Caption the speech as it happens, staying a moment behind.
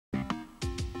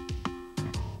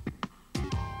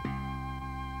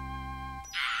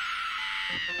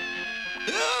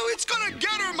Oh, it's gonna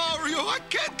get her, Mario. I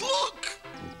can't look.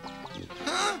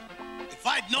 Huh? If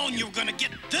I'd known you were gonna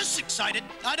get this excited,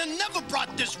 I'd have never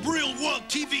brought this real-world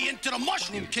TV into the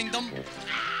Mushroom Kingdom.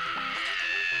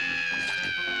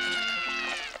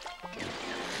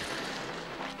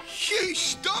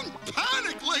 Yeesh, don't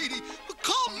panic, lady.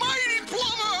 Call Mighty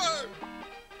Plumber.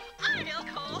 I'll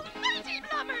call Mighty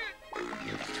Plumber.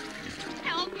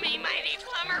 Help me, Mighty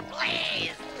Plumber,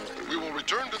 please. We will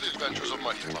return to the adventures of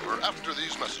Mighty Plumber after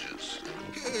these messages.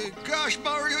 Gosh,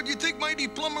 Mario, do you think Mighty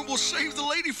Plumber will save the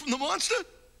lady from the monster?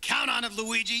 Count on it,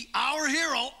 Luigi. Our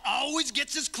hero always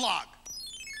gets his clog.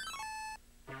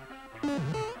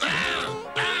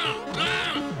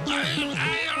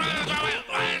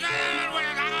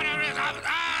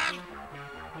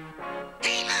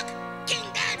 Hey, look! King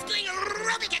Dad's doing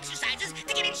aerobic exercises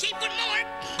to get in shape for more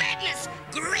madness.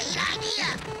 Great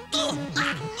idea!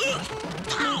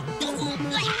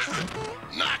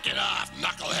 Knock it off,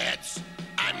 knuckleheads.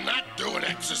 I'm not doing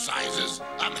exercises.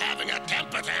 I'm having a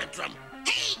temper tantrum.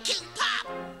 Hey, King Pop!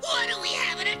 What are we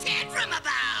having a tantrum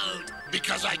about?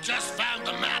 Because I just found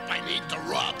the map I need to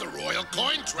rob the royal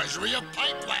coin treasury of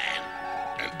Pipeland.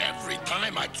 And every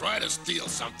time I try to steal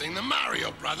something, the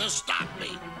Mario Brothers stop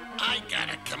me. I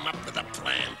gotta come up with a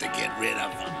plan to get rid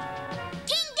of them.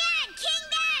 King Dad!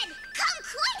 Come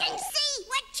quick and see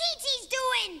what Chi-Chi's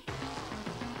doing!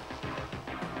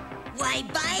 Why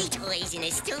buy toys in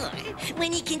a store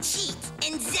when you can cheat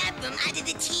and zap them out of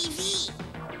the TV?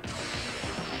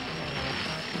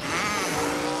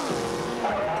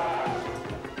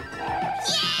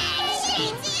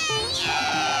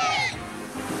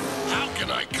 How can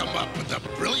I come up with a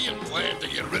brilliant plan to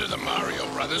get rid of the Mario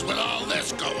Brothers with all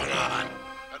this going on?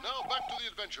 And now back to the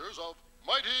adventures of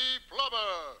Mighty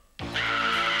Plumber.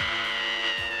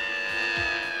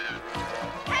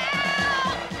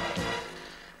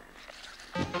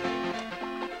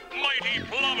 Mighty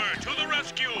Plumber to the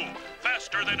rescue!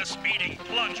 Faster than a speeding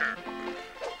plunger.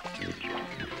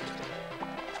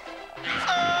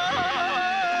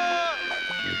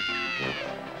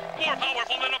 More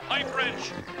powerful than a pipe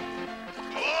wrench.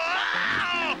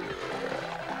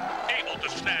 Able to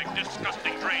snag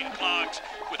disgusting drain clogs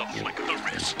with a flick of the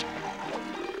wrist.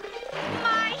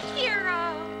 My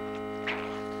hero.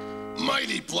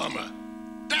 Mighty Plumber.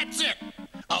 That's it.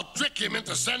 I'll trick him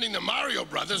into sending the Mario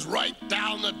Brothers right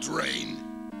down the drain.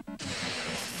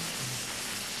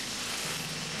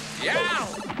 Yeah!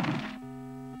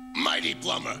 Mighty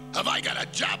Plumber, have I got a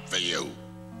job for you?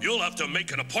 You'll have to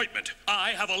make an appointment.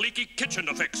 I have a leaky kitchen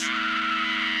to fix.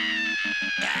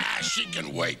 Ah, she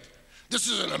can wait. This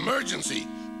is an emergency.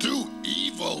 Two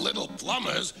evil little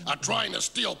plumbers are trying to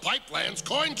steal Pipeland's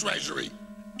coin treasury.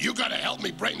 You gotta help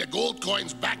me bring the gold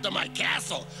coins back to my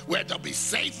castle, where they'll be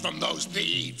safe from those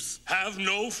thieves. Have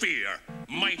no fear.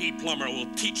 Mighty Plumber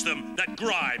will teach them that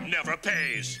grime never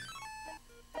pays.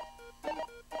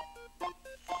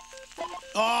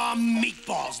 Oh,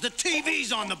 meatballs. The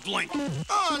TV's on the blink.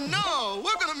 Oh, no.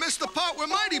 We're going to miss the part where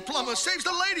Mighty Plumber saves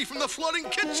the lady from the flooding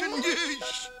kitchen.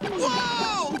 Yeesh.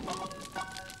 Whoa!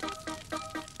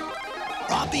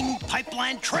 Robbing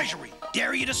Pipeline Treasury.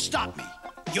 Dare you to stop me.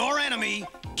 Your enemy,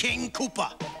 King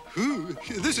Koopa. Ooh,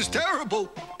 this is terrible.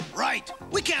 Right.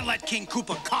 We can't let King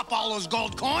Koopa cop all those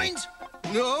gold coins.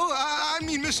 No, I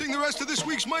mean missing the rest of this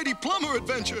week's Mighty Plumber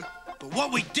adventure. But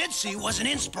what we did see was an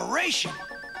inspiration.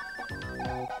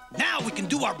 Now we can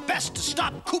do our best to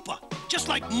stop Koopa, just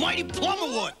like Mighty Plumber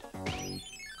would.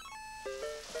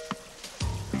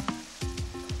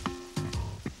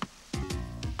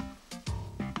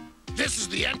 This is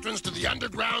the entrance to the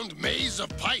underground maze of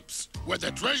pipes, where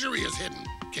the treasury is hidden.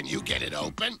 Can you get it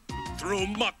open? Through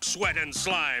muck, sweat, and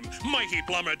slime, Mighty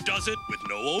Plumber does it with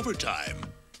no overtime.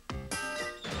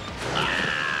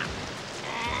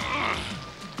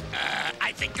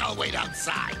 I think I'll wait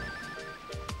outside.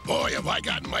 Boy, have I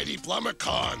got Mighty Plumber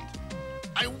conned.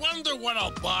 I wonder what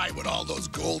I'll buy with all those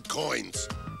gold coins.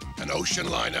 An ocean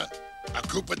liner, a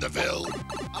Koopa DeVille.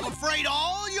 I'm afraid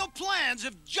all your plans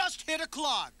have just hit a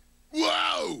clog.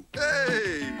 Whoa!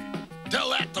 Hey! Tell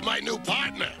that to my new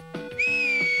partner.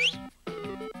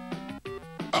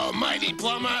 Oh, Mighty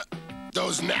Plumber,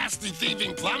 those nasty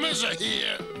thieving plumbers are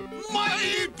here.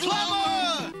 Mighty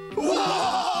Plumber!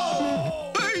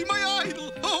 Whoa! Hey, my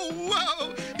idol! Oh,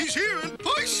 wow! He's here in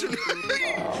person!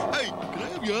 Hey, can I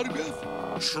have your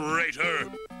autograph? Traitor!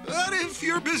 If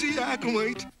you're busy, I can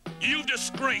wait. You've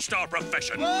disgraced our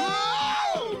profession.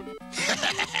 Whoa!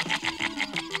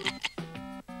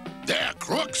 They're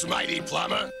crooks, Mighty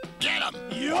Plumber. Get them!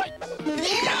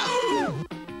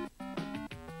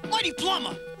 Mighty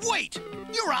Plumber, wait!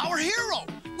 You're our hero!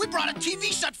 We brought a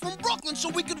TV set from Brooklyn so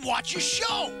we could watch your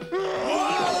show.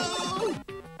 Whoa!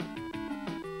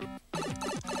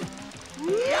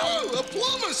 Whoa, a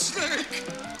plumber snake!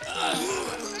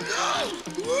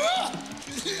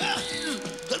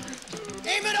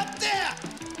 Aim it up there!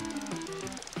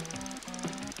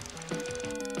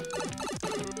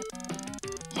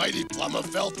 Mighty Plumber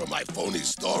fell for my phony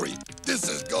story. This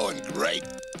is going great.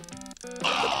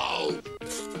 Oh!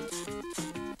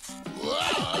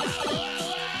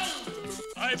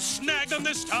 I've snagged them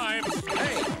this time.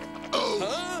 Hey!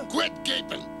 Oh! Quit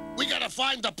gaping. We gotta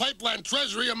find the pipeline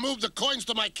treasury and move the coins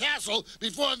to my castle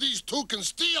before these two can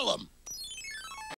steal them.